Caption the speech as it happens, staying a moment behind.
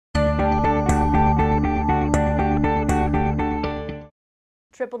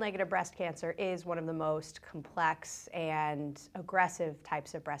Triple-negative breast cancer is one of the most complex and aggressive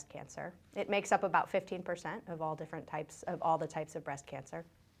types of breast cancer. It makes up about 15% of all the types of breast cancer.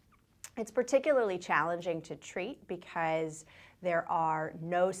 It's particularly challenging to treat because there are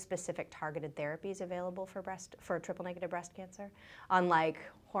no specific targeted therapies available for triple-negative breast cancer, unlike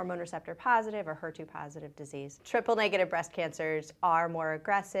hormone receptor positive or HER2 positive disease. Triple-negative breast cancers are more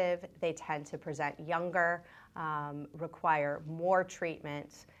aggressive. They tend to present younger, require more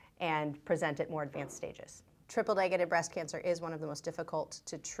treatment, and present at more advanced stages. Triple-negative breast cancer is one of the most difficult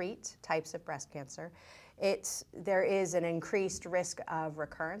to treat types of breast cancer. There is an increased risk of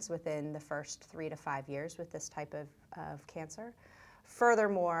recurrence within the first 3 to 5 years with this type of cancer.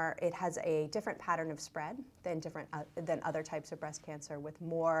 Furthermore, it has a different pattern of spread than other types of breast cancer, with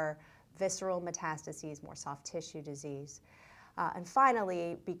more visceral metastases, more soft tissue disease. And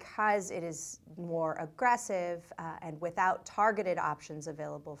finally, because it is more aggressive and without targeted options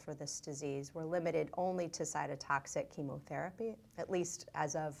available for this disease, we're limited only to cytotoxic chemotherapy, at least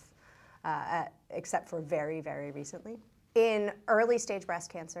as of, except for very, very recently. In early stage breast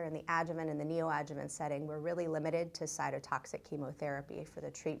cancer, in the adjuvant and the neoadjuvant setting, we're really limited to cytotoxic chemotherapy for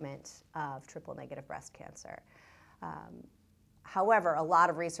the treatment of triple-negative breast cancer. However, a lot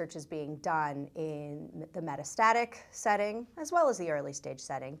of research is being done in the metastatic setting as well as the early stage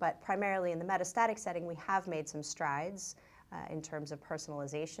setting, but primarily in the metastatic setting, we have made some strides in terms of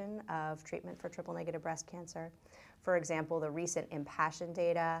personalization of treatment for triple-negative breast cancer. For example, the recent IMpassion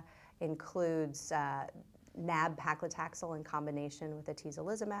data includes nab-paclitaxel in combination with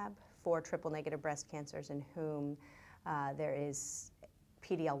atezolizumab for triple-negative breast cancers in whom there is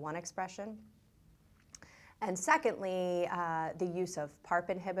PD-L1 expression. And secondly, the use of PARP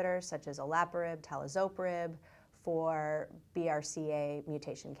inhibitors such as olaparib, talazoparib for BRCA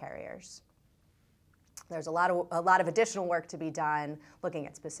mutation carriers. There's a lot of additional work to be done looking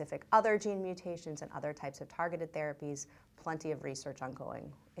at specific other gene mutations and other types of targeted therapies. Plenty of research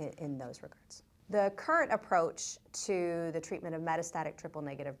ongoing in those regards. The current approach to the treatment of metastatic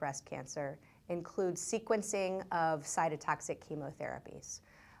triple-negative breast cancer includes sequencing of cytotoxic chemotherapies.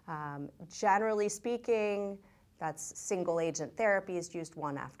 Generally speaking, that's single-agent therapies used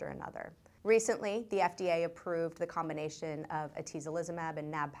one after another. Recently, the FDA approved the combination of atezolizumab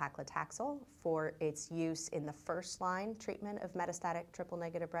and nab-paclitaxel for its use in the first-line treatment of metastatic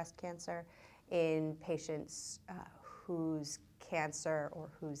triple-negative breast cancer in patients whose cancer or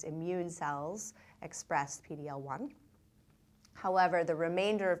whose immune cells express PD-L1. However, the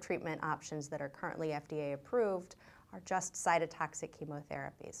remainder of treatment options that are currently FDA approved are just cytotoxic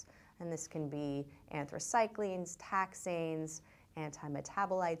chemotherapies. And this can be anthracyclines, taxanes,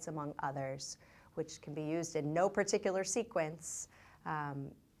 antimetabolites, among others, which can be used in no particular sequence,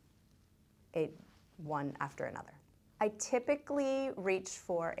 one after another. I typically reach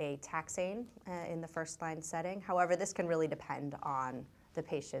for a taxane in the first-line setting. However, this can really depend on the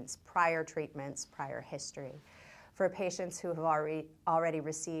patient's prior treatments, prior history. For patients who have already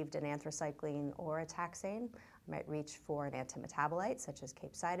received an anthracycline or a taxane, I might reach for an antimetabolite such as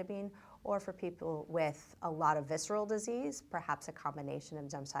capecitabine, or for people with a lot of visceral disease, perhaps a combination of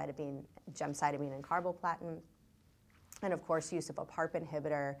gemcitabine and carboplatin, and of course use of a PARP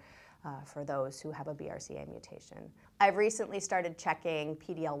inhibitor for those who have a BRCA mutation. I've recently started checking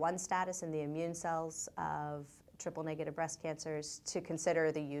PD-L1 status in the immune cells of triple-negative breast cancers to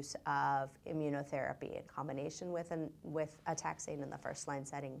consider the use of immunotherapy in combination with a taxane in the first-line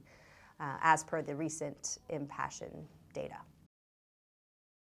setting, as per the recent IMpassion data.